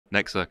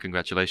Nexa,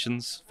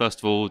 congratulations. First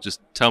of all, just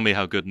tell me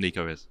how good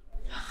NiKo is.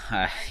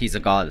 He's a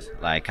god.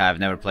 Like, I've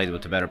never played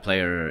with a better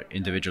player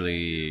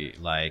individually.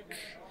 Like,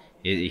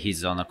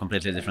 he's on a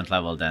completely different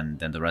level than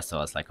the rest of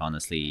us. Like,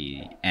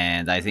 honestly,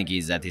 and I think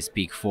he's at his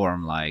peak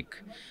form.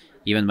 Like,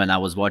 even when I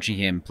was watching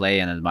him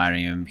play and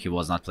admiring him, he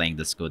was not playing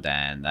this good.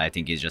 And I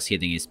think he's just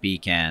hitting his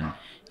peak. And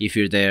if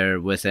you're there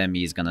with him,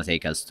 he's gonna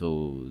take us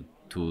to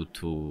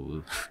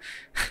to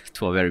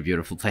a very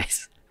beautiful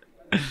place.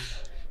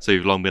 So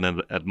you've long been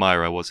an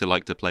admirer. What's it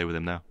like to play with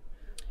him now?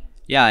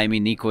 Yeah, I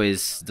mean, NiKo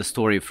is the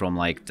story from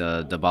like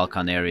the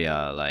Balkan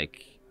area.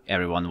 Like,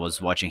 everyone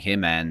was watching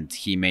him, and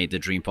he made the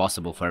dream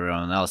possible for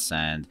everyone else.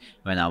 And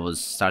when I was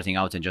starting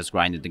out and just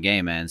grinding the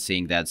game, and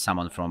seeing that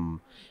someone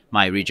from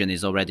my region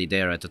is already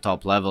there at the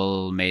top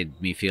level, made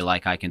me feel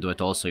like I can do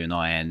it also, you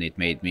know. And it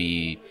made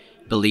me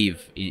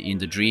believe in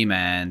the dream.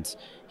 And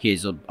he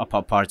is a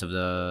part of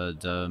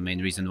the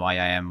main reason why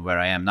I am where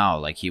I am now.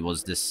 Like, he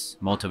was this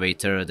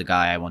motivator, the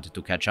guy I wanted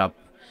to catch up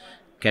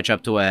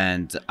to,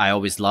 and I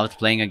always loved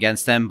playing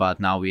against them, but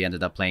now we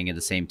ended up playing in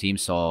the same team,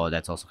 so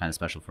that's also kind of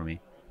special for me.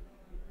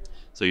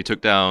 So you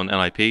took down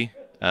NIP,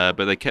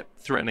 but they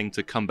kept threatening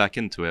to come back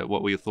into it.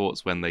 What were your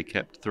thoughts when they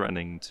kept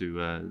threatening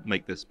to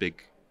make this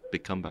big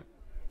comeback?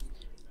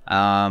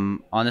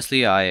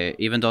 Honestly,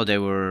 even though they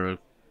were,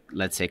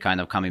 let's say, kind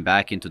of coming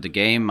back into the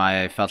game,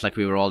 I felt like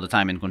we were all the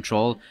time in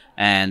control,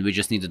 and we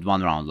just needed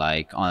one round.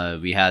 Like,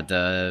 we had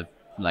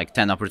like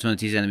 10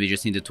 opportunities, and we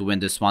just needed to win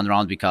this one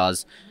round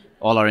because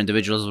all our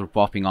individuals were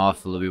popping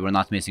off. We were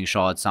not missing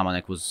shots.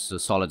 AmaNEk was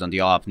solid on the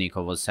op.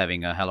 NiKo was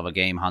having a hell of a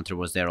game. Hunter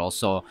was there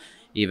also.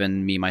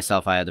 Even me,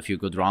 myself, I had a few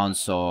good rounds.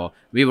 So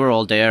we were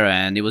all there,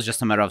 and it was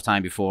just a matter of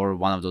time before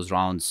one of those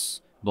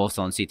rounds, both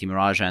on CT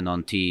Mirage and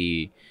on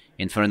T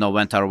Inferno,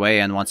 went our way.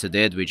 And once it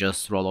did, we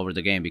just roll over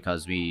the game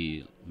because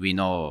we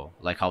know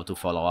like how to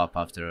follow up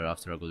after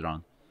a good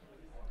round.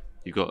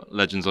 You've got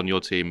legends on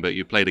your team, but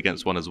you played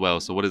against one as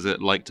well. So what is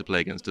it like to play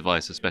against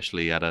dev1ce,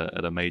 especially at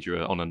a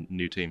major on a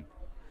new team?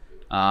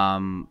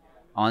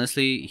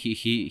 Honestly,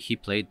 he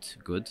played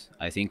good,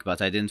 I think,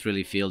 but I didn't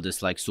really feel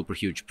this like super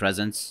huge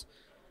presence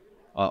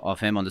of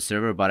him on the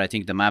server. But I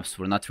think the maps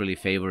were not really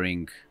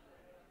favoring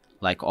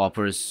like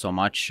oppers so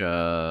much,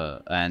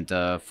 and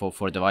for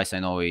dev1ce, I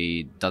know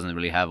he doesn't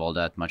really have all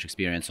that much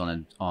experience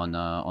on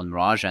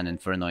Mirage, and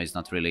Inferno is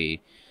not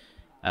really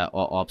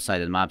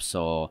op-sided map,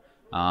 so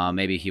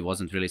maybe he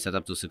wasn't really set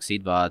up to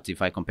succeed. But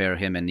if I compare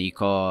him and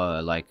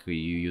NiKo, like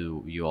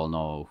you all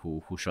know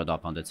who showed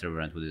up on that server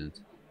and who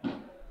didn't.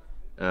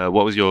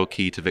 What was your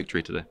key to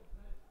victory today?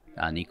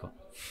 NiKo.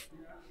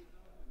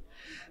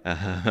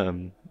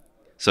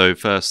 So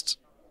first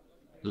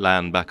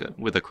LAN back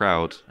with a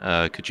crowd.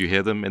 Could you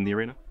hear them in the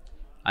arena?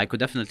 I could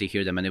definitely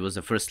hear them, and it was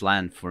the first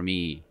LAN for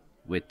me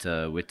with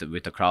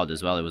the crowd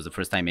as well. It was the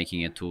first time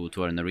making it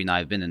to an arena.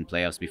 I've been in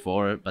playoffs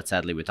before, but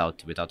sadly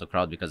without a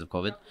crowd because of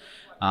COVID.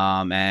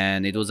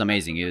 And it was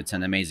amazing. It's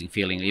an amazing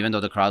feeling, even though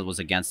the crowd was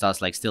against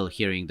us. Like, still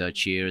hearing the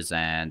cheers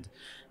and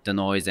the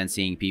noise and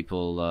seeing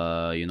people,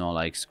 you know,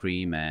 like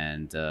scream,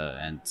 and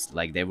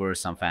like there were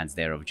some fans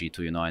there of G2,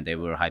 you know, and they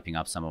were hyping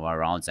up some of our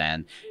rounds,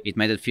 and it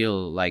made it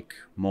feel like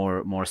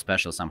more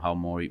special somehow,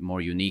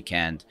 more unique,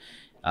 and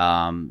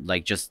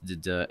like just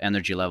the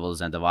energy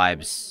levels and the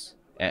vibes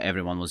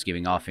everyone was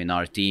giving off in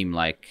our team,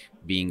 like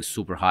being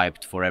super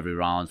hyped for every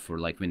round, for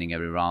like winning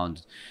every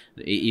round,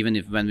 even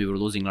if when we were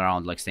losing a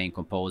round, like staying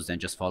composed and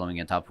just following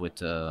it up with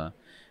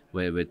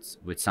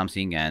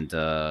something, and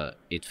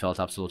it felt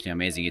absolutely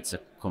amazing. It's a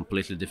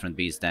completely different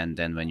beast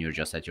than when you're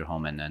just at your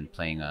home and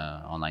playing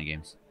online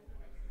games.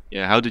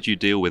 Yeah, how did you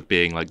deal with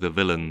being like the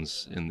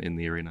villains in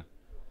the arena?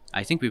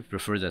 I think we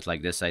prefer that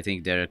like this. I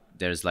think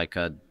there's like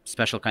a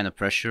special kind of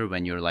pressure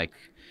when you're like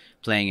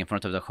playing in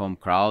front of the home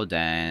crowd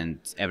and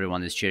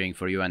everyone is cheering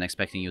for you and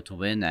expecting you to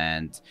win,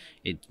 and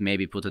it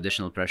maybe put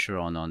additional pressure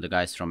on the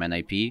guys from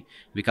NIP,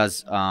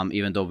 because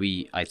even though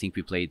I think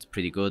we played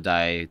pretty good,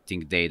 I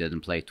think they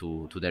didn't play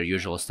to their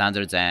usual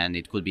standards, and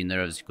it could be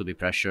nerves, it could be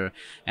pressure,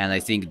 and I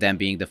think them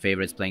being the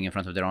favorites playing in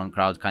front of their own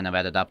crowd kind of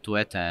added up to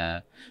it.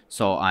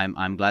 So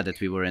I'm glad that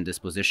we were in this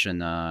position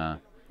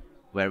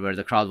where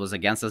the crowd was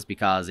against us,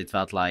 because it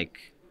felt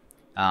like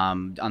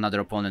another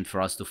opponent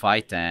for us to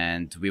fight,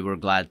 and we were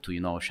glad to, you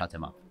know, shut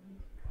him up.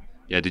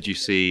 Yeah, did you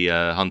see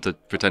Hunter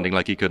pretending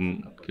like he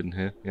couldn't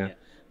hear? Yeah.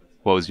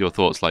 What was your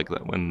thoughts like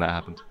that when that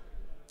happened?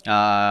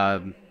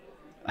 I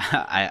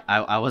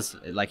was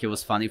like, it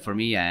was funny for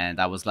me, and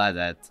I was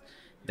glad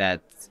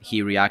that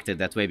he reacted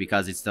that way,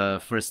 because it's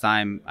the first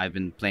time I've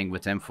been playing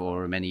with him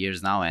for many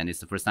years now, and it's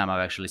the first time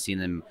I've actually seen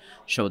him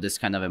show this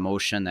kind of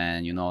emotion,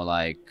 and, you know,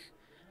 like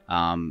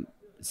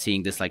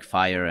seeing this like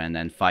fire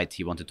and fight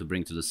he wanted to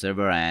bring to the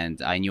server.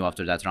 And I knew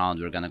after that round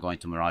we were gonna go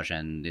into Mirage,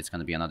 and it's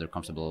gonna be another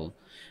comfortable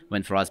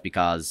win for us,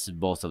 because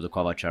both of the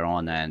Kovac are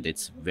on, and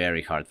it's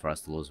very hard for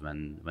us to lose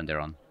when they're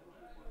on.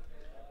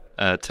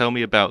 Tell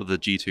me about the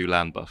G2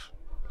 LAN buff.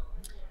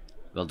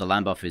 Well, the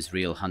LAN buff is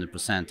real,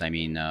 100%. I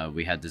mean,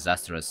 we had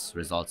disastrous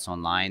results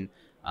online,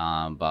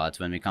 but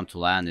when we come to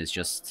LAN, it's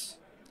just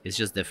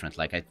different.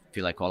 Like, I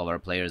feel like all of our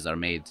players are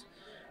made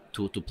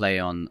to play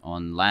on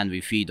LAN,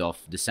 we feed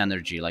off this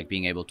energy, like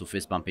being able to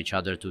fist bump each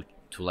other, to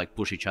like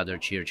push each other,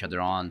 cheer each other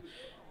on.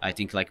 I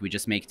think like we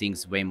just make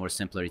things way more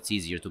simpler. It's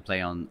easier to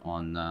play on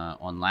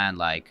LAN.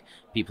 Like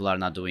people are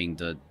not doing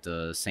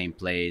the same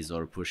plays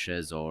or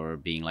pushes or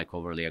being like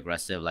overly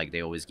aggressive. Like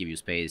they always give you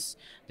space.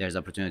 There's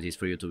opportunities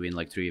for you to win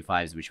like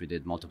 3v5s, which we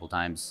did multiple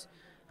times.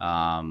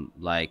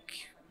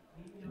 Like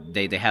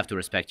they have to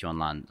respect you on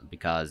LAN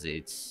because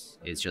it's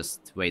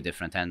just way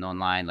different. And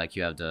online, like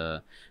you have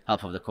the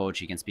help of the coach.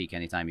 He can speak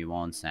anytime he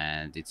wants,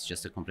 and it's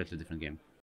just a completely different game.